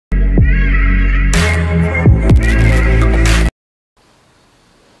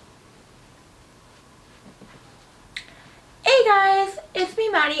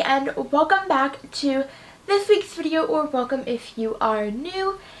family, and welcome back to this week's video, or welcome if you are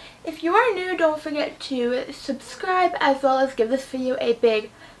new. If you are new, don't forget to subscribe as well as give this video a big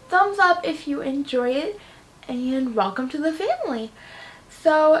thumbs up if you enjoy it, and welcome to the family.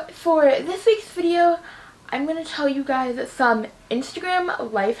 So for this week's video, I'm going to tell you guys some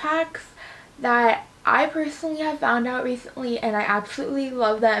Instagram life hacks that I personally have found out recently, and I absolutely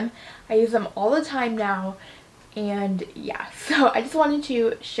love them. I use them all the time now. And yeah, so I just wanted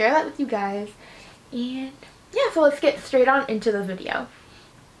to share that with you guys. And yeah, so let's get straight on into the video.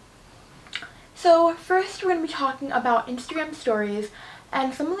 So first we're going to be talking about Instagram stories,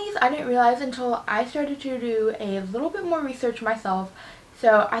 and some of these I didn't realize until I started to do a little bit more research myself,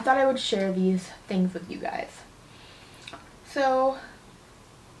 so I thought I would share these things with you guys. So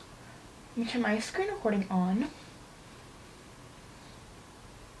let me turn my screen recording on.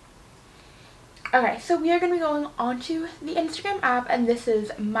 Okay, so we are going to be going onto the Instagram app, and this is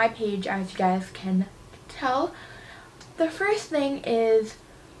my page, as you guys can tell. The first thing is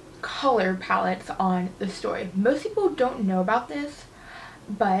color palettes on the story. Most people don't know about this,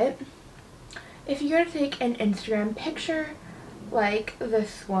 but if you're going to take an Instagram picture like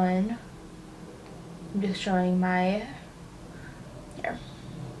this one, I'm just showing my, here,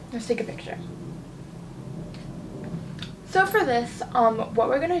 let's take a picture. So for this, what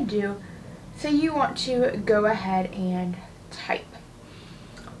we're going to do, so you want to go ahead and type.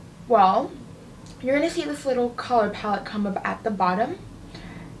 Well, you're going to see this little color palette come up at the bottom,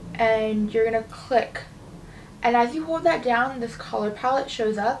 and you're going to click, and as you hold that down, this color palette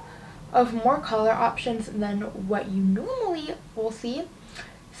shows up of more color options than what you normally will see.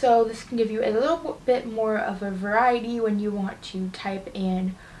 So this can give you a little bit more of a variety when you want to type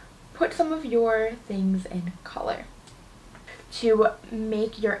and put some of your things in color. To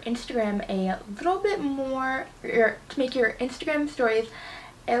make your Instagram a little bit more, or to make your Instagram stories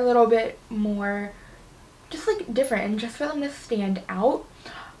a little bit more just like different, and just for them to stand out.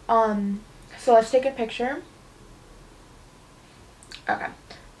 So let's take a picture. Okay,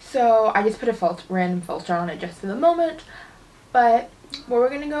 so I just put a random filter on it just for the moment, but what we're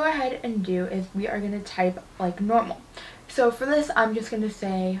going to go ahead and do is we are going to type like normal. So for this, I'm just going to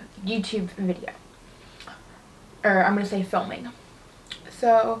say YouTube video. Or I'm going to say filming.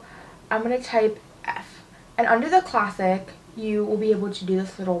 So I'm going to type F. And under the classic, you will be able to do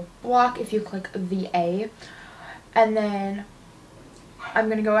this little block if you click the A. And then I'm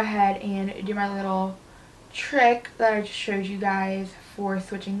going to go ahead and do my little trick that I just showed you guys for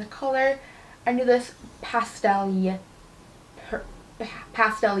switching the color. And do this pastel-y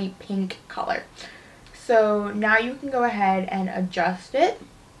pink color. So now you can go ahead and adjust it,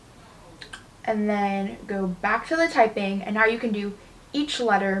 and then go back to the typing, and now you can do each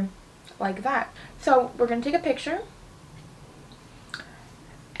letter like that. So we're going to take a picture,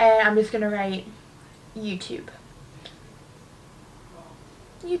 and I'm just going to write YouTube.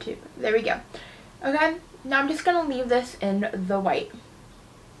 YouTube. There we go. Okay, now I'm just going to leave this in the white.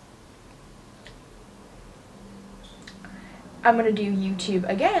 I'm going to do YouTube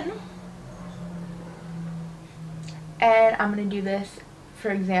again, and I'm going to do this,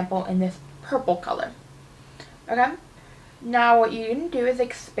 for example, in this purple color. Okay, now what you can do is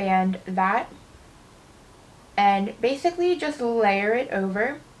expand that and basically just layer it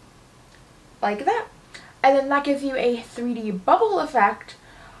over like that, and then that gives you a 3D bubble effect,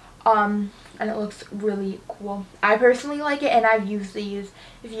 and it looks really cool. I personally like it, and I've used these.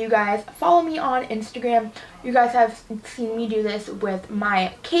 If you guys follow me on Instagram, you guys have seen me do this with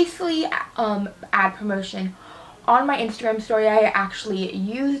my Casely ad promotion. On my Instagram story, I actually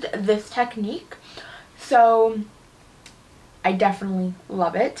used this technique, so I definitely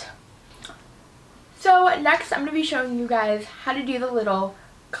love it. So next, I'm going to be showing you guys how to do the little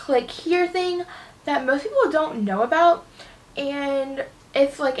click here thing that most people don't know about, and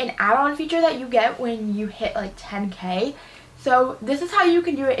it's like an add-on feature that you get when you hit like 10K. So this is how you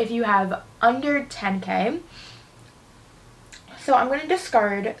can do it if you have under 10K. So I'm going to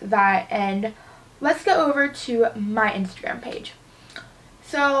discard that, and let's go over to my Instagram page.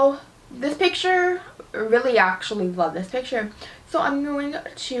 So this picture, really actually love this picture. So I'm going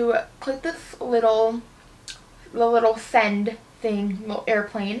to click this the little send thing, little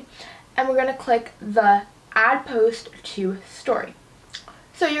airplane, and we're going to click the add post to story.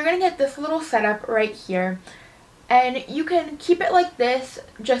 So you're going to get this little setup right here, and you can keep it like this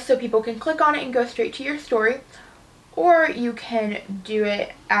just so people can click on it and go straight to your story, or you can do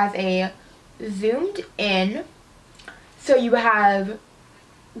it as a zoomed in, so you have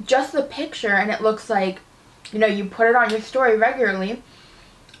just the picture and it looks like, you know, you put it on your story regularly,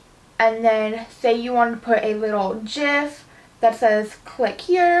 and then say you want to put a little GIF that says click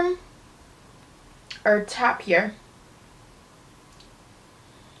here or tap here.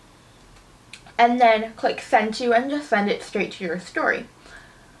 And then click send to and just send it straight to your story.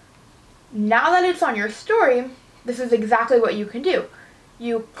 Now that it's on your story, this is exactly what you can do.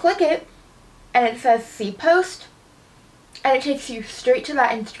 You click it and it says see post and it takes you straight to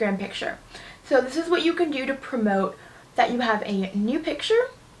that Instagram picture. So this is what you can do to promote that you have a new picture.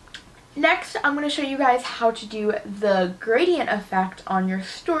 Next, I'm going to show you guys how to do the gradient effect on your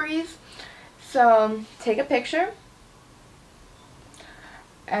stories. So take a picture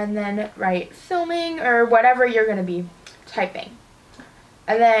and then write filming or whatever you're going to be typing.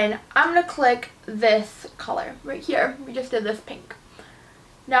 And then I'm going to click this color right here. We just did this pink.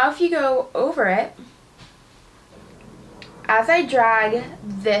 Now if you go over it, as I drag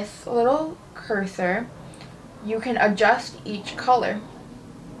this little cursor, you can adjust each color.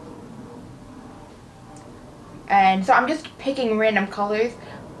 And so I'm just picking random colors,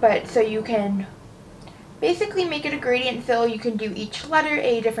 but so you can basically make it a gradient fill. You can do each letter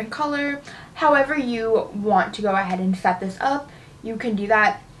a different color. However you want to go ahead and set this up, you can do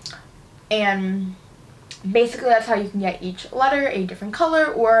that. And basically that's how you can get each letter a different color,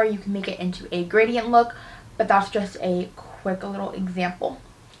 or you can make it into a gradient look, but that's just a quick little example.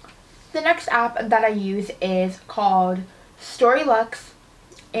 The next app that I use is called Storylux,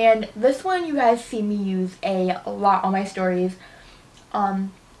 and this one you guys see me use a lot on my stories.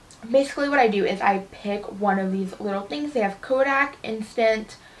 Basically what I do is I pick one of these little things. They have Kodak,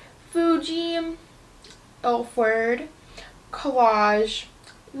 Instant, Fuji, Ilford, Collage,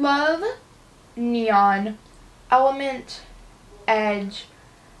 Love, Neon, Element, Edge,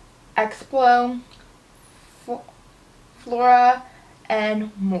 Explo, Flora,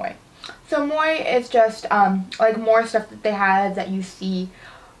 and Moy. So Moy is just like more stuff that they have that you see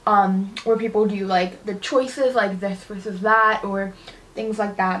where people do like the choices like this versus that or things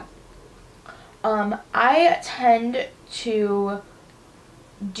like that. I tend to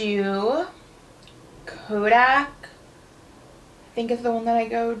do Kodak. I think is the one that I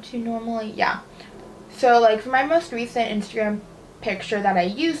go to normally. Yeah. So like for my most recent Instagram picture that I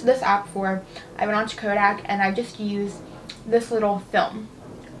used this app for, I went on to Kodak and I just used this little film.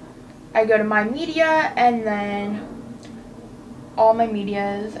 I go to my media and then all my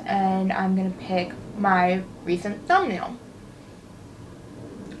medias, and I'm going to pick my recent thumbnail.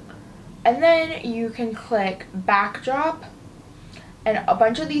 And then you can click backdrop, and a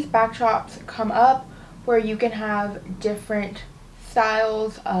bunch of these backdrops come up where you can have different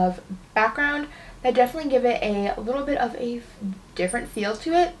styles of background that definitely give it a little bit of a different feel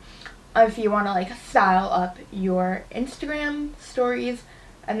to it. If you want to like style up your Instagram stories,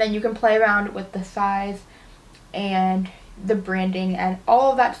 and then you can play around with the size and the branding and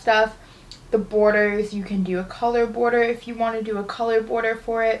all of that stuff. The borders, you can do a color border if you want to do a color border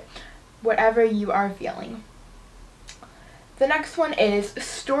for it, whatever you are feeling. The next one is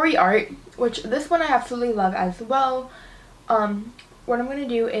story art, which this one I absolutely love as well. What I'm going to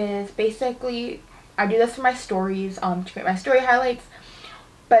do is basically, I do this for my stories to create my story highlights,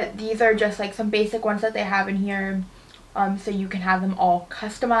 but these are just like some basic ones that they have in here, so you can have them all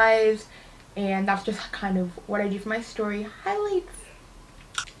customized, and that's just kind of what I do for my story highlights.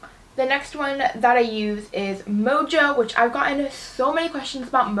 The next one that I use is Mojo, which I've gotten so many questions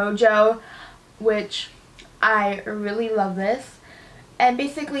about Mojo, which I really love this. And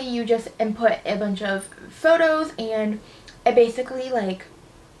basically you just input a bunch of photos and it basically like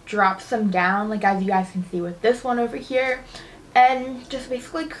drops them down, like as you guys can see with this one over here, and just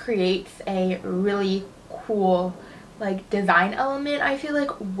basically creates a really cool like design element, I feel like,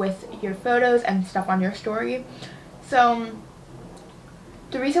 with your photos and stuff on your story. So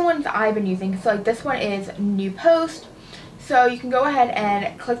the recent ones I've been using, so like this one is new post, so you can go ahead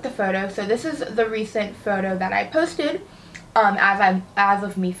and click the photo. So this is the recent photo that I posted as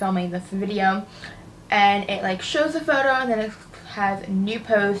of me filming this video, and it like shows the photo and then it has new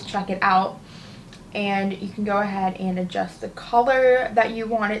post, check it out, and you can go ahead and adjust the color that you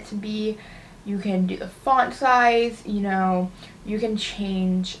want it to be. You can do the font size, you know, you can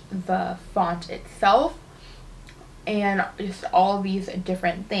change the font itself, and just all of these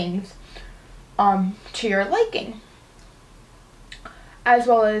different things to your liking. As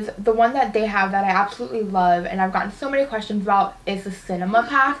well as the one that they have that I absolutely love and I've gotten so many questions about is the cinema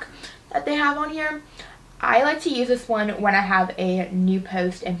pack that they have on here. I like to use this one when I have a new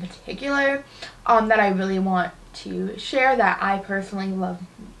post in particular that I really want to share that I personally love.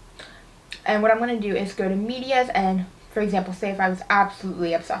 And what I'm going to do is go to medias and, for example, say if I was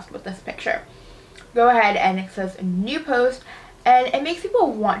absolutely obsessed with this picture, go ahead and it says new post, and it makes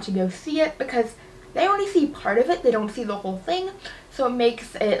people want to go see it because they only see part of it, they don't see the whole thing, so it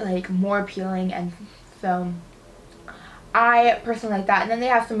makes it like more appealing. And so I personally like that. And then they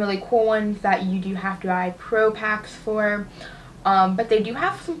have some really cool ones that you do have to buy pro packs for, but they do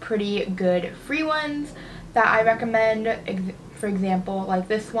have some pretty good free ones that I recommend. For example, like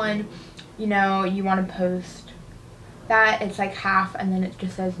this one, you know, you want to post that, it's like half and then it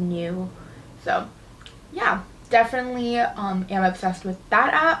just says new. So yeah, definitely am obsessed with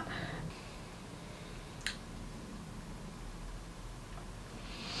that app.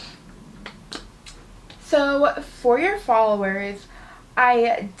 So for your followers,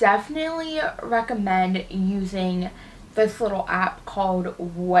 I definitely recommend using this little app called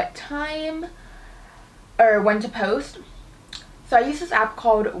What Time, or When to Post. So I use this app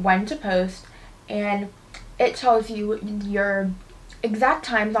called When to Post, and it tells you your exact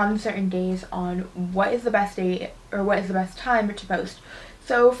times on certain days on what is the best day or what is the best time to post.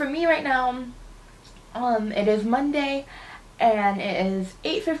 So for me right now, it is Monday, and it is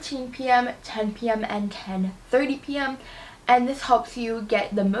 8:15 p.m., 10 p.m., and 10:30 p.m. And this helps you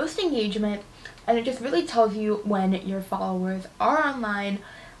get the most engagement, and it just really tells you when your followers are online.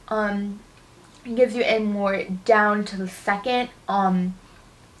 It gives you a more down to the second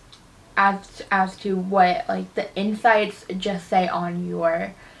as to what like the insights just say on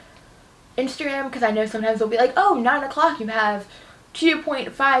your Instagram, because I know sometimes they'll be like, oh, 9 o'clock you have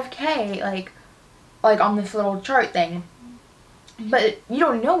 2.5k like on this little chart thing, but you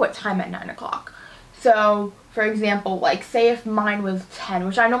don't know what time at 9 o'clock. So for example, like say if mine was 10,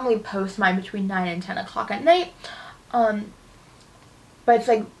 which I normally post mine between 9 and 10 o'clock at night, but it's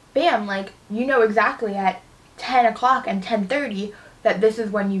like bam, like you know exactly at 10 o'clock and 10:30 that this is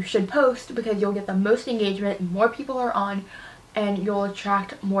when you should post, because you'll get the most engagement, more people are on, and you'll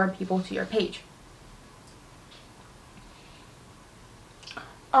attract more people to your page.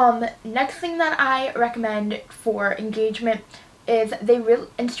 Next thing that I recommend for engagement is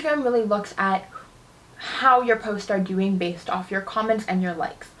Instagram really looks at how your posts are doing based off your comments and your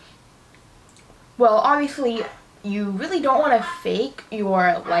likes. Well, obviously you really don't want to fake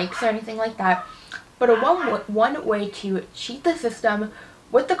your likes or anything like that, but one way to cheat the system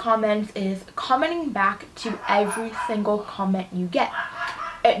with the comments is commenting back to every single comment you get.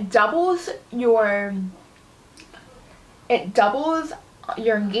 It doubles your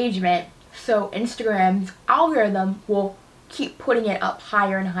engagement, so Instagram's algorithm will keep putting it up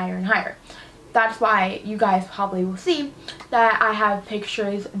higher and higher and higher. That's why you guys probably will see that I have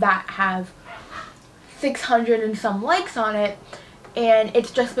pictures that have 600 and some likes on it, and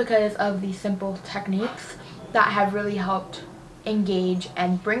it's just because of these simple techniques that have really helped engage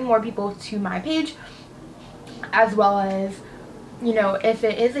and bring more people to my page, as well as, you know, if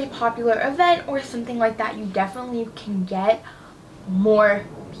it is a popular event or something like that, you definitely can get more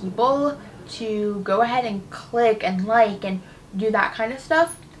people to go ahead and click and like and do that kind of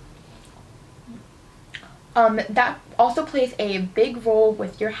stuff. That also plays a big role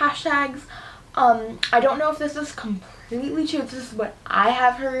with your hashtags. I don't know if this is completely true, this is what I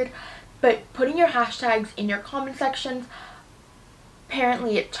have heard, but putting your hashtags in your comment sections,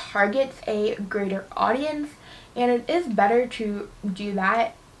 apparently it targets a greater audience, and it is better to do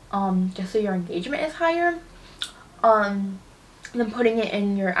that just so your engagement is higher than putting it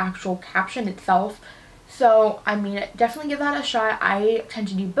in your actual caption itself. So I mean, definitely give that a shot. I tend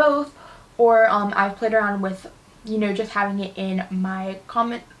to do both, or I've played around with, you know, just having it in my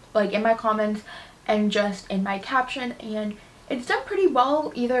comment, like in my comments and just in my caption, and it's done pretty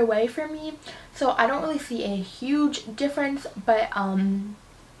well either way for me, so I don't really see a huge difference. But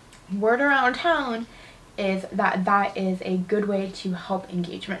word around town is that that is a good way to help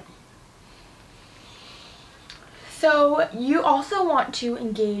engagement. So you also want to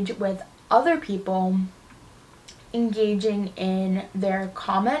engage with other people, engaging in their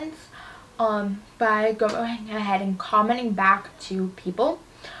comments by going ahead and commenting back to people,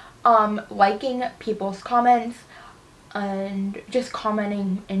 liking people's comments, and just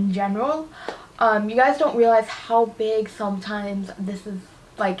commenting in general. You guys don't realize how big sometimes this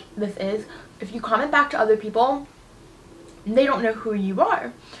is. If you comment back to other people, they don't know who you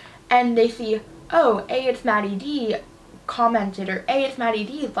are, and they see, oh, A, it's Maddie D commented, or A, it's Maddie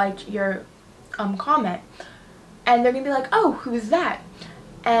D liked your comment, and they're gonna be like, oh, who's that?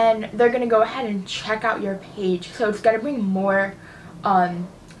 And they're gonna go ahead and check out your page. So it's gonna bring more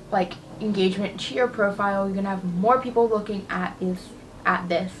like engagement to your profile. You're gonna have more people looking at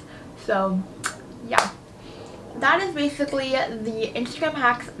this. So yeah, that is basically the Instagram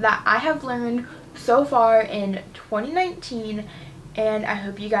hacks that I have learned so far in 2019, and I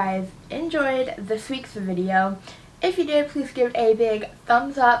hope you guys enjoyed this week's video. If you did, please give it a big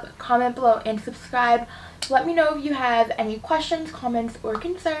thumbs up, comment below, and subscribe. Let me know if you have any questions, comments, or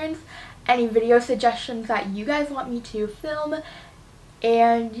concerns, any video suggestions that you guys want me to film.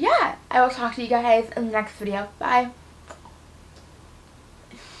 And yeah, I will talk to you guys in the next video. Bye!